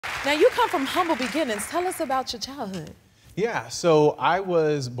Now, you come from humble beginnings. Tell us about your childhood. Yeah, so I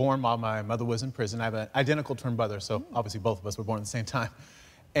was born while my mother was in prison. I have an identical twin brother, so obviously both of us were born at the same time.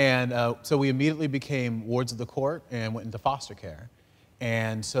 And so we immediately became wards of the court and went into foster care.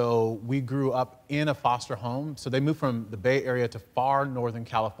 And so we grew up in a foster home. So they moved from the Bay Area to far northern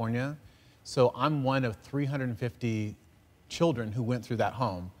California. So I'm one of 350 children who went through that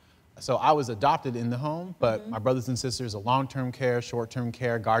home. So I was adopted in the home, but my brothers and sisters, long-term care, short-term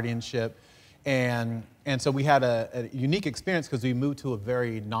care, guardianship. And so we had a unique experience because we moved to a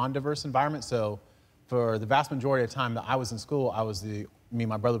very non-diverse environment. So for the vast majority of the time that I was in school, me and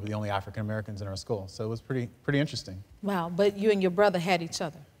my brother were the only African Americans in our school. So it was pretty interesting. Wow, but you and your brother had each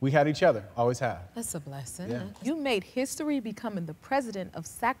other. We had each other, always have. That's a blessing. Yeah. You made history becoming the president of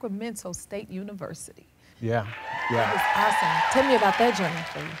Sacramento State University. Yeah. That was awesome. Tell me about that journey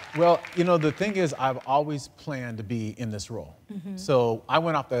for you. Well, you know, the thing is, I've always planned to be in this role. So I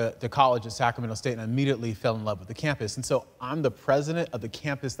went off to college at Sacramento State and immediately fell in love with the campus. And so I'm the president of the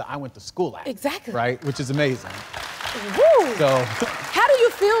campus that I went to school at. Exactly. Right? Which is amazing. Woo! So how do you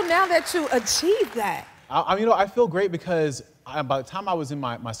feel now that you achieved that? you know, I feel great because by the time I was in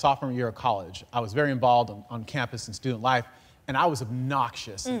my sophomore year of college, I was very involved on campus and student life. And I was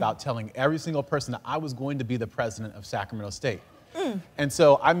obnoxious about telling every single person that I was going to be the president of Sacramento State. And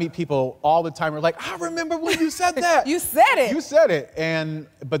so I meet people all the time who are like, I remember when you said that. You said it. You said it.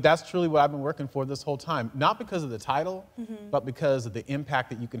 But that's truly what I've been working for this whole time. Not because of the title, but because of the impact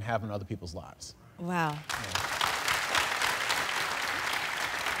that you can have in other people's lives. Wow. Yeah.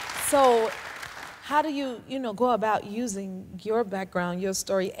 So how do you, go about using your background, your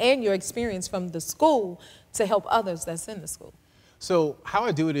story, and your experience from the school to help others that's in the school? So how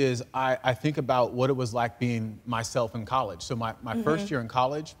I do it is I think about what it was like being myself in college. So my first year in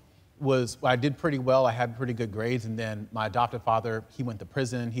college I did pretty well. I had pretty good grades. And then my adoptive father, he went to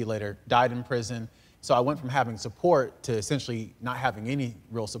prison. He later died in prison. So I went from having support to essentially not having any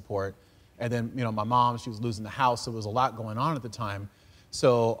real support. And then, my mom, she was losing the house. So there was a lot going on at the time.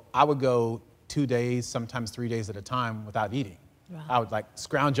 So I would go 2 days, sometimes 3 days at a time without eating. Wow. I would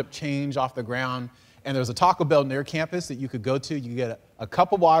scrounge up change off the ground. And there was a Taco Bell near campus that you could go to. You could get a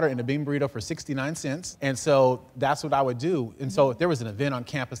cup of water and a bean burrito for 69 cents. And so that's what I would do. And so if there was an event on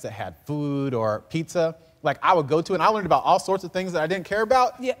campus that had food or pizza, I would go to it. And I learned about all sorts of things that I didn't care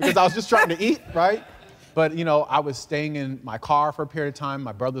about because I was just trying to eat, right? But, I was staying in my car for a period of time,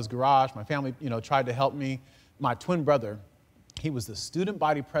 my brother's garage. My family, tried to help me. My twin brother, he was the student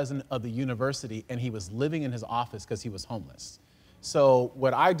body president of the university, and he was living in his office because he was homeless. So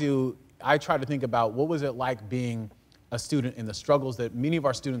what I do, I try to think about what was it like being a student and the struggles that many of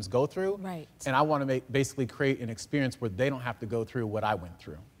our students go through. Right. And I want to basically create an experience where they don't have to go through what I went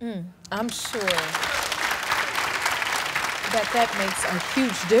through. I'm sure that makes a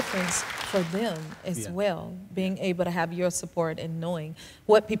huge difference for them as well, being able to have your support and knowing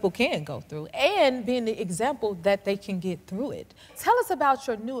what people can go through and being the example that they can get through it. Tell us about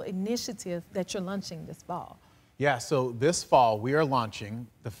your new initiative that you're launching this fall. Yeah, so this fall we are launching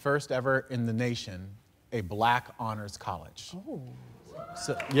the first ever in the nation, a Black Honors College. Oh.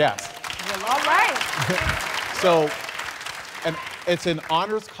 So, yes. Well, all right. So, and it's an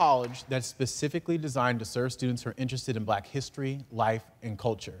honors college that's specifically designed to serve students who are interested in Black history, life, and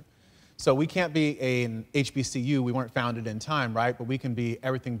culture. So we can't be an HBCU, we weren't founded in time, right? But we can be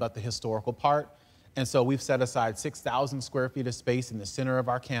everything but the historical part. And so we've set aside 6,000 square feet of space in the center of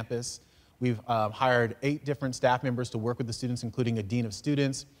our campus. We've hired 8 different staff members to work with the students, including a dean of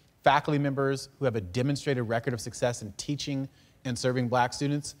students, faculty members who have a demonstrated record of success in teaching and serving Black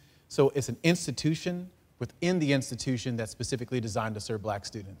students. So it's an institution within the institution that's specifically designed to serve Black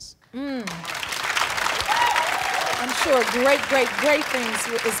students. I'm sure great things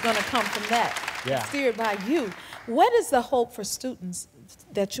is going to come from that. Yeah. Steered by you. What is the hope for students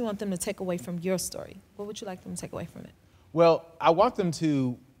that you want them to take away from your story? What would you like them to take away from it? Well, I want them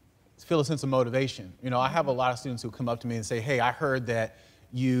to feel a sense of motivation. I have a lot of students who come up to me and say, hey, I heard that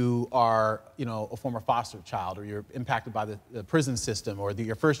you are, a former foster child, or you're impacted by the prison system, or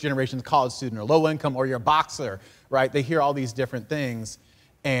you're first generation college student, or low income, or you're a boxer, right? They hear all these different things.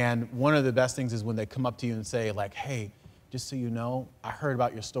 And one of the best things is when they come up to you and say, hey, just so you know, I heard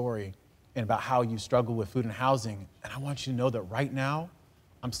about your story and about how you struggle with food and housing. And I want you to know that right now,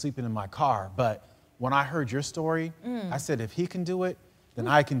 I'm sleeping in my car. But when I heard your story, I said, if he can do it, then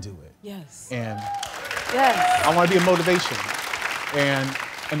I can do it. Yes. And yes. I want to be a motivation.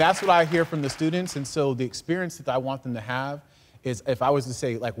 And that's what I hear from the students. And so the experience that I want them to have is, if I was to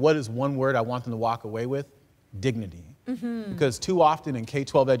say, what is one word I want them to walk away with? Dignity. Because too often in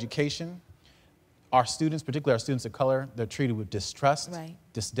K-12 education, our students, particularly our students of color, they're treated with distrust,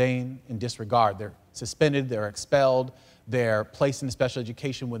 disdain, and disregard. They're suspended, they're expelled, they're placed in special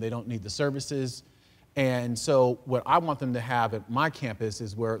education when they don't need the services. And so what I want them to have at my campus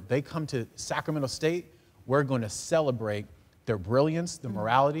is where they come to Sacramento State, we're going to celebrate their brilliance, their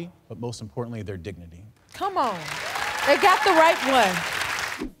morality, but most importantly, their dignity. Come on, they got the right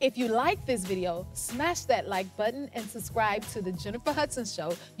one. If you like this video, smash that like button and subscribe to the Jennifer Hudson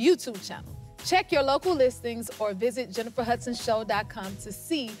Show YouTube channel. Check your local listings or visit jenniferhudsonshow.com to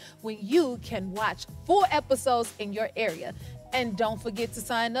see when you can watch full episodes in your area. And don't forget to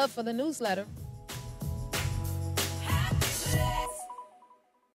sign up for the newsletter.